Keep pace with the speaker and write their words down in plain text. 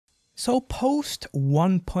So post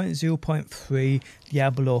 1.0.3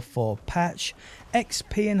 Diablo 4 patch,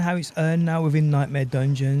 XP and how it's earned now within Nightmare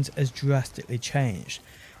Dungeons has drastically changed.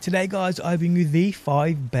 Today guys, I bring you the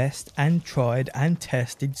 5 best and tried and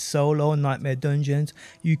tested solo Nightmare Dungeons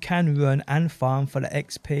you can run and farm for the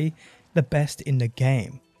XP, the best in the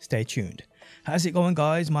game. Stay tuned. How's it going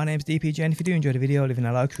guys? My name's DPJ, and if you do enjoy the video, leaving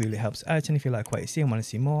a like really helps out, and if you like what you see and want to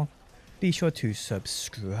see more, be sure to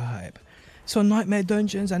subscribe. So Nightmare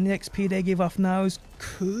Dungeons and the XP they give off now is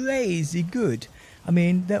crazy good. I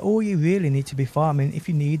mean, they're all you really need to be farming if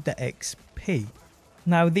you need the XP.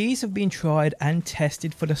 Now these have been tried and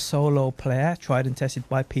tested for the solo player, tried and tested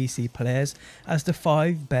by PC players as the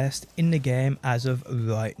 5 best in the game as of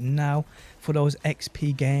right now for those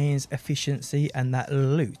XP gains, efficiency and that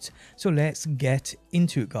loot. So let's get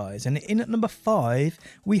into it guys. And in at number 5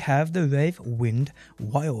 we have the Raethwind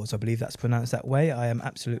Wilds. I believe that's pronounced that way. I am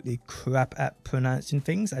absolutely crap at pronouncing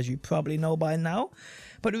things, as you probably know by now.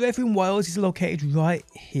 But the Raethwind Wilds is located right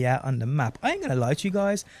here on the map. I ain't gonna lie to you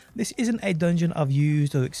guys, this isn't a dungeon I've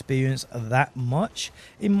used or experienced that much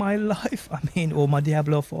in my life. I mean, or my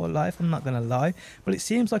Diablo 4 life, I'm not gonna lie. But it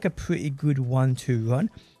seems like a pretty good one to run.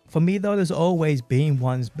 For me though, there's always been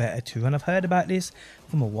ones better to run. I've heard about this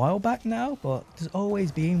from a while back now, but there's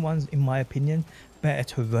always been ones, in my opinion, better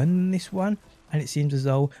to run than this one. And it seems as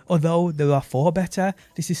though, although there are 4 better,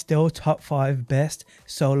 this is still top 5 best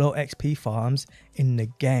solo XP farms in the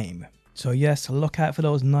game. So yes, look out for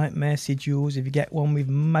those nightmare sigils. If you get one with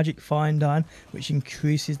magic find on, which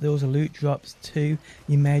increases those loot drops too,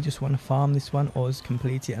 you may just want to farm this one or just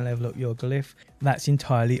complete it and level up your glyph. That's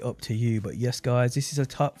entirely up to you. But yes guys, this is a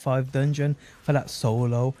top 5 dungeon for that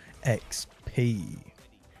solo XP.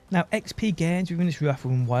 Now XP gains within this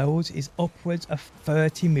Raethwind Wilds is upwards of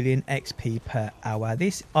 30 million XP per hour.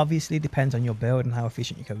 This obviously depends on your build and how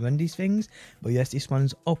efficient you can run these things. But yes, this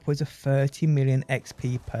one's upwards of 30 million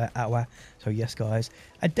XP per hour. So yes guys,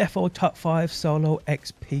 a defo top 5 solo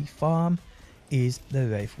XP farm is the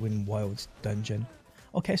Raethwind Wilds dungeon.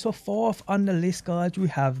 Okay, so 4th on the list guys, we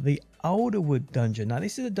have the Aldurwood dungeon. Now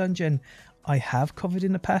this is a dungeon I have covered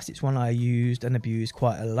in the past. It's one I used and abused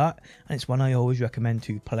quite a lot, and it's one I always recommend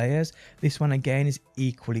to players. This one again is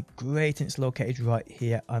equally great, and it's located right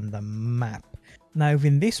here on the map. Now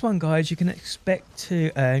within this one guys, you can expect to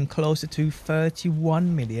earn closer to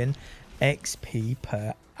 31 million XP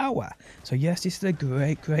per hour. So yes, this is a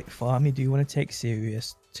great farm you do want to take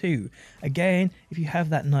serious too. Again, if you have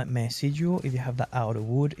that nightmare sigil, if you have that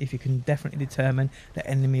Aldurwood, if you can definitely determine that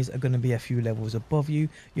enemies are going to be a few levels above you,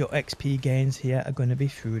 your XP gains here are going to be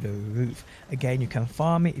through the roof. Again, you can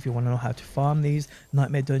farm it. If you want to know how to farm these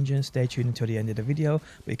nightmare dungeons, stay tuned until the end of the video.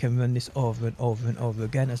 But you can run this over and over and over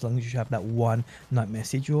again. As long as you have that one nightmare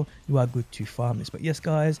sigil, you are good to farm this. But yes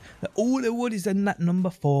guys, the Aldurwood is in that number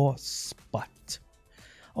 4 spot.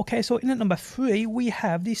 Okay, so in at number 3 we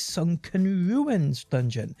have the Sunken Ruins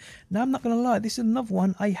dungeon. Now I'm not going to lie, this is another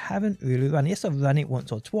one I haven't really run. Yes, I've run it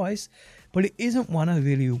once or twice, but it isn't one I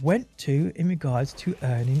really went to in regards to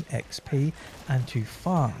earning XP and to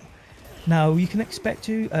farm. Now you can expect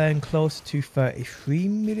to earn close to 33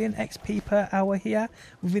 million XP per hour here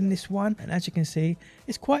within this one, and as you can see,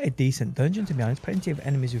 it's quite a decent dungeon to be honest. Plenty of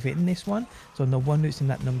enemies within this one, so no wonder it's in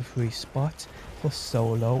that number 3 spot for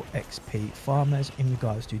solo XP farmers in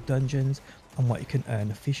regards to dungeons and what you can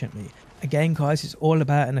earn efficiently. Again guys, it's all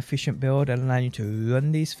about an efficient build and allowing you to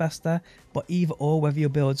run these faster, but either or, whether your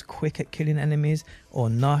build's quick at killing enemies or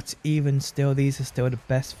not, even still, these are still the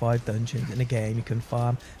best 5 dungeons in the game you can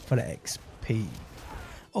farm for the XP.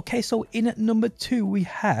 Okay, so in at number 2 we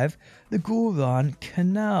have the Guulrahn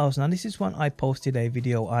Canals. Now this is one I posted a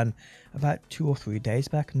video on about 2 or 3 days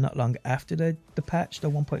back, not long after the patch, the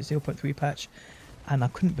 1.0.3 patch. And I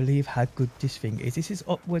couldn't believe how good this thing is. This is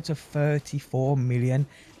upwards of 34 million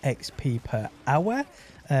XP per hour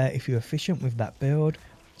if you're efficient with that build.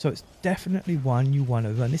 So it's definitely one you want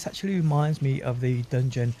to run. This actually reminds me of the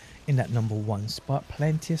dungeon in that number 1 spot.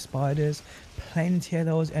 Plenty of spiders, plenty of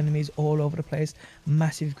those enemies all over the place,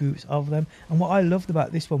 massive groups of them. And what I loved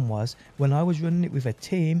about this one was when I was running it with a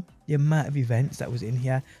team, the amount of events that was in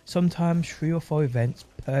here, sometimes 3 or 4 events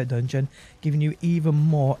per dungeon, giving you even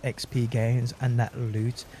more XP gains and that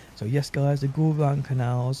loot. So yes guys, the Guulrahn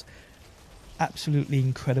Canals, absolutely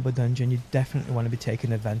incredible dungeon. You definitely want to be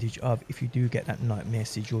taking advantage of if you do get that nightmare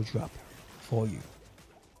sigil drop for you.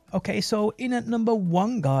 Okay, so in at number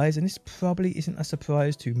 1 guys, and this probably isn't a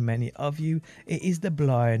surprise to many of you, it is the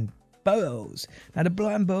Blind Burrows. Now the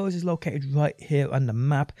Blind Burrows is located right here on the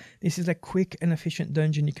map. This is a quick and efficient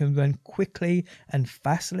dungeon you can run quickly and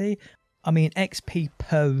fastly. I mean, XP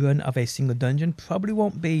per run of a single dungeon probably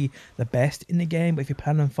won't be the best in the game, but if you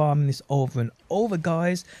plan on farming this over and over,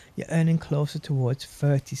 guys, you're earning closer towards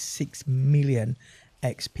 36 million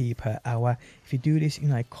XP per hour. If you do this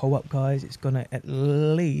in a co-op, guys, it's gonna at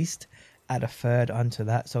least add a third onto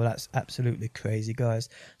that, so that's absolutely crazy, guys.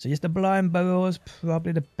 So yes, the blind burrows,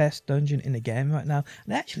 probably the best dungeon in the game right now.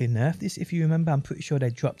 And they actually nerfed this, if you remember. I'm pretty sure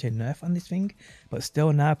they dropped a nerf on this thing, but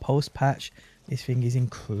still now post patch this thing is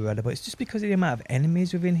incredible. It's just because of the amount of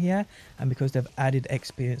enemies within here, and because they've added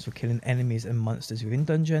experience for killing enemies and monsters within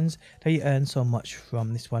dungeons, that you earn so much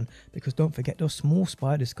from this one. Because don't forget those small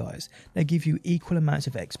spiders, guys, they give you equal amounts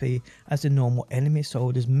of XP as the normal enemies.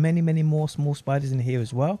 So there's many more small spiders in here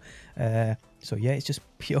as well. So yeah, it's just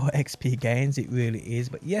pure XP gains, it really is.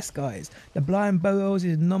 But yes, guys, the blind burrows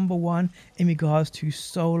is #1 in regards to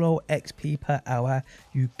solo XP per hour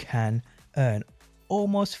you can earn.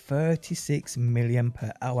 Almost 36 million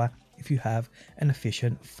per hour if you have an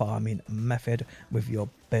efficient farming method with your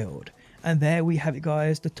build. And there we have it,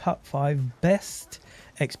 guys, the top 5 best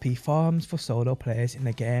XP farms for solo players in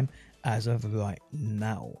the game as of right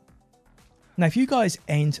now. Now, if you guys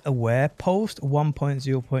ain't aware, post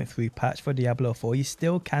 1.0.3 patch for Diablo 4, you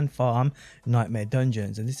still can farm nightmare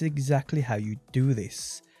dungeons, and this is exactly how you do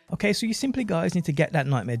this. Okay, so you simply, guys, need to get that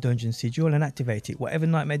nightmare dungeon sigil and activate it. Whatever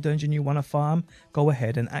nightmare dungeon you want to farm, go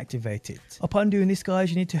ahead and activate it. Upon doing this, guys,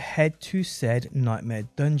 you need to head to said nightmare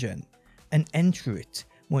dungeon and enter it.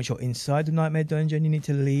 Once you're inside the nightmare dungeon, you need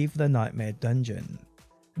to leave the nightmare dungeon.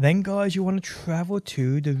 Then, guys, you want to travel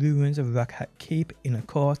to the ruins of Raethwind Keep in a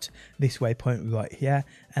court, this waypoint right here,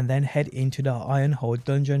 and then head into the Iron Hold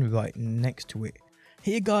dungeon right next to it.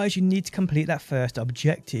 Here, guys, you need to complete that first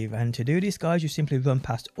objective, and to do this, guys, you simply run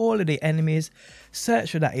past all of the enemies,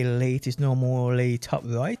 search for that elite, is normally top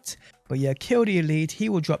right, but yeah, kill the elite, he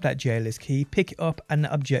will drop that jailer's key, pick it up, and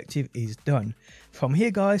the objective is done. From here,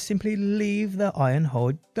 guys, simply leave the Iron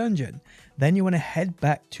Hold dungeon. Then you want to head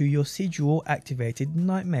back to your sigil activated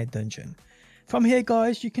nightmare dungeon. From here,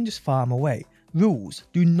 guys, you can just farm away. Rules: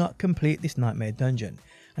 do not complete this nightmare dungeon,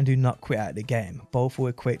 and do not quit out the game. Both will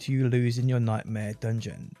equate to you losing your nightmare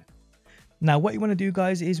dungeon. Now, what you want to do,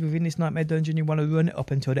 guys, is within this nightmare dungeon, you want to run it up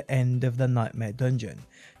until the end of the nightmare dungeon,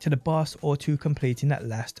 to the boss or to completing that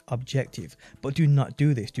last objective. But do not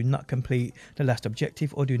do this. Do not complete the last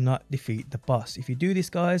objective or do not defeat the boss. If you do this,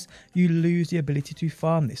 guys, you lose the ability to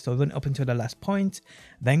farm this. So run up until the last point.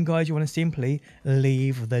 Then, guys, you want to simply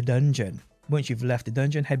leave the dungeon. Once you've left the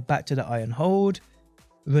dungeon, head back to the Iron Hold,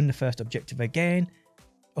 run the first objective again.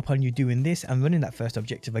 Upon you doing this and running that first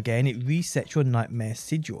objective again, it resets your nightmare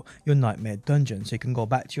sigil, your nightmare dungeon. So you can go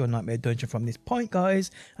back to your nightmare dungeon from this point,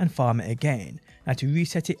 guys, and farm it again. Now, to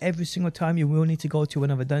reset it every single time, you will need to go to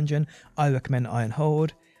another dungeon. I recommend Iron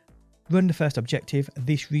Hold. Run the first objective.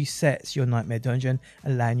 This resets your nightmare dungeon,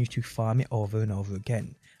 allowing you to farm it over and over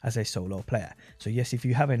again as a solo player. So yes, if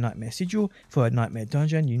you have a nightmare sigil for a nightmare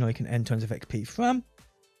dungeon, you know you can earn tons of XP from,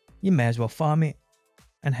 you may as well farm it.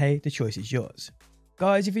 And hey, the choice is yours.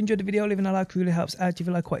 Guys, if you enjoyed the video, leaving a like really helps out. If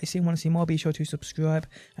you like what you see and want to see more, be sure to subscribe.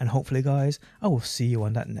 And hopefully, guys, I will see you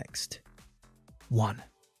on that next one.